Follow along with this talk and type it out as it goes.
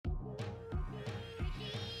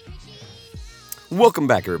Welcome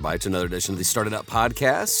back, everybody, to another edition of the Started Up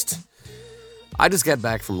Podcast. I just got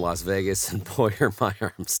back from Las Vegas, and boy, are my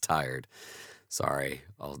arms tired. Sorry,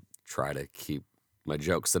 I'll try to keep my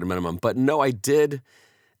jokes at a minimum. But no, I did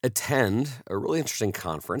attend a really interesting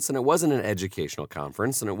conference, and it wasn't an educational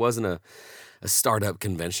conference, and it wasn't a startup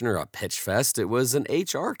convention or a pitch fest. It was an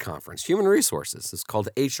HR conference, human resources. It's called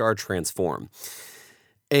HR Transform.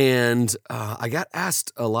 And I got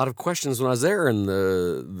asked a lot of questions when I was there, and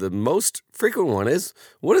the most frequent one is,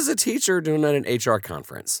 what is a teacher doing at an HR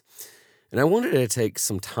conference? And I wanted to take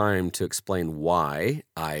some time to explain why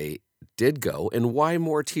I did go and why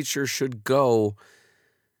more teachers should go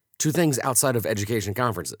to things outside of education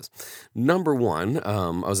conferences. Number one,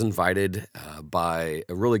 I was invited by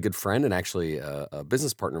a really good friend and actually a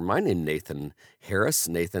business partner of mine named Nathan Harris.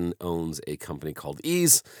 Nathan owns a company called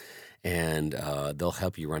Ease, and they'll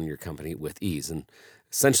help you run your company with ease. And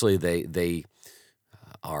essentially, they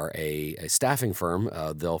are a staffing firm.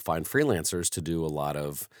 They'll find freelancers to do a lot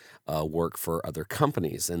of work for other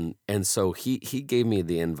companies. And so he gave me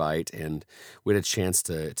the invite, and we had a chance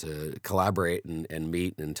to collaborate and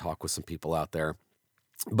meet and talk with some people out there.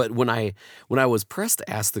 But when I was pressed to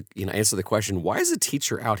answer the question, why is a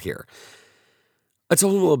teacher out here? I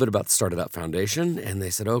told them a little bit about the Started Up Foundation, and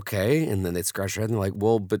they said, okay. And then they scratched their head and they're like,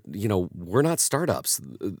 well, but, we're not startups.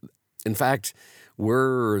 In fact,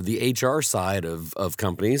 we're the HR side of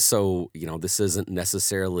companies. So, this isn't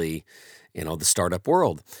necessarily, the startup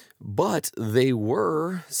world. But they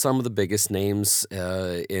were some of the biggest names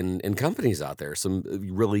in companies out there. Some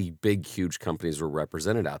really big, huge companies were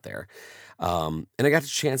represented out there. And I got a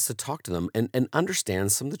chance to talk to them and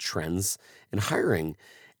understand some of the trends in hiring.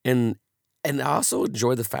 And I also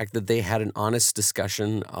enjoy the fact that they had an honest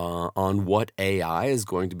discussion on what AI is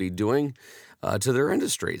going to be doing to their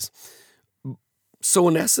industries. So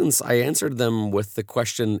in essence, I answered them with the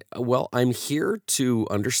question, well, I'm here to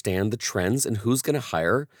understand the trends and who's going to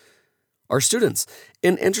hire our students.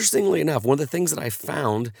 And interestingly enough, one of the things that I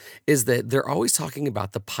found is that they're always talking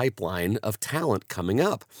about the pipeline of talent coming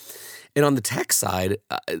up. And on the tech side,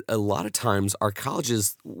 a lot of times our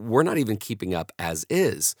colleges, we're not even keeping up as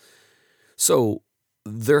is. So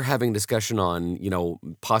they're having discussion on,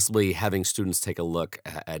 possibly having students take a look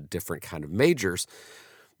at different kind of majors.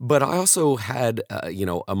 But I also had,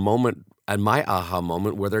 a moment, and my aha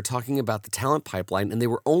moment, where they're talking about the talent pipeline, and they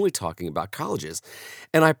were only talking about colleges.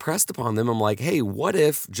 And I pressed upon them. I'm like, hey, what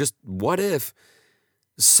if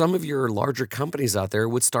some of your larger companies out there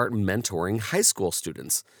would start mentoring high school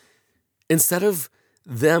students instead of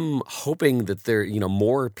them hoping that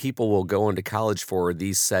more people will go into college for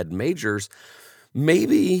these said majors?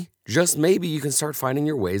 Maybe, just maybe, you can start finding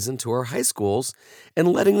your ways into our high schools and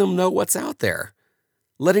letting them know what's out there,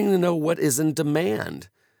 letting them know what is in demand,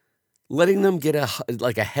 letting them get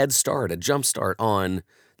a head start, a jump start on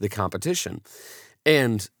the competition.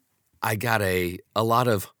 And I got a lot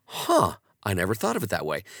of, I never thought of it that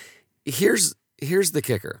way. Here's the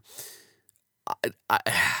kicker.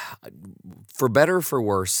 For better or for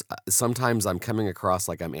worse, sometimes I'm coming across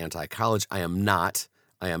like I'm anti-college. I am not.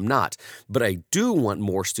 But I do want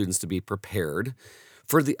more students to be prepared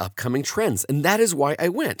for the upcoming trends. And that is why I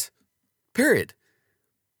went, period.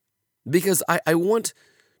 Because I want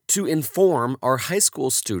to inform our high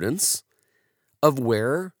school students of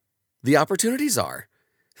where the opportunities are.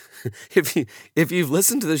 If you've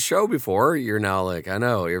listened to the show before, you're now like, I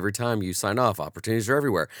know, every time you sign off, opportunities are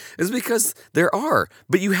everywhere. It's because there are,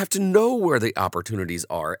 but you have to know where the opportunities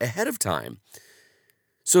are ahead of time.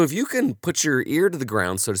 So if you can put your ear to the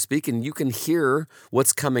ground, so to speak, and you can hear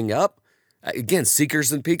what's coming up, again,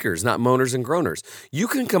 seekers and peakers, not moaners and groaners, you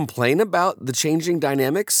can complain about the changing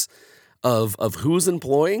dynamics of who's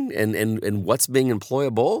employing and what's being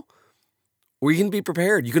employable, or you can be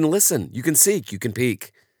prepared. You can listen, you can seek, you can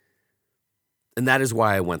peak. And that is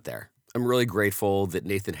why I went there. I'm really grateful that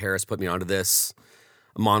Nathan Harris put me onto this.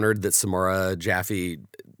 I'm honored that Samara Jaffe,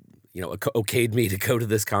 okayed me to go to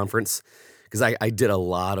this conference because I did a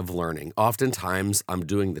lot of learning. Oftentimes, I'm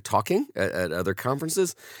doing the talking at other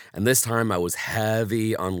conferences, and this time I was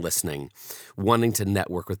heavy on listening, wanting to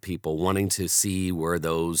network with people, wanting to see where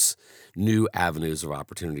those new avenues of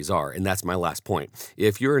opportunities are. And that's my last point.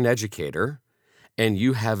 If you're an educator and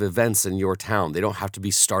you have events in your town, they don't have to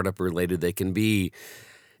be startup related. They can be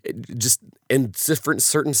just in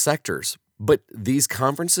certain sectors. But these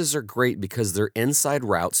conferences are great because they're inside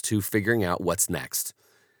routes to figuring out what's next.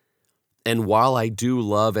 And while I do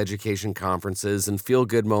love education conferences and feel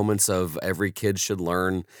good moments of every kid should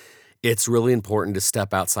learn, It's really important to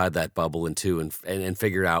step outside that bubble and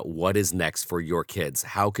figure out what is next for your kids.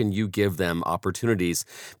 How can you give them opportunities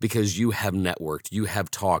because you have networked, you have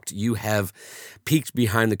talked, you have peeked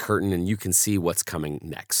behind the curtain, and you can see what's coming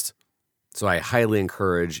next. So I highly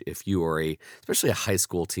encourage, if you are especially a high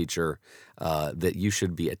school teacher, that you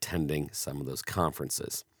should be attending some of those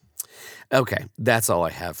conferences. Okay, that's all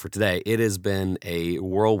I have for today. It has been a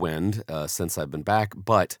whirlwind since I've been back,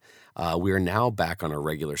 but we are now back on our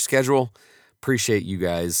regular schedule. Appreciate you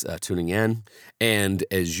guys tuning in. And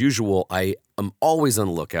as usual, I am always on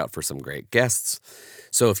the lookout for some great guests.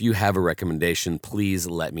 So if you have a recommendation, please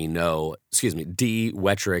let me know. D.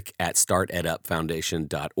 Wettrick at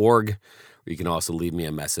startedupfoundation.org. You can also leave me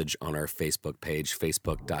a message on our Facebook page,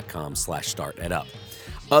 facebook.com/startedup.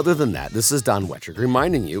 Other than that, this is Don Wettrick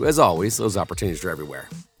reminding you, as always, those opportunities are everywhere.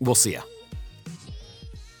 We'll see ya.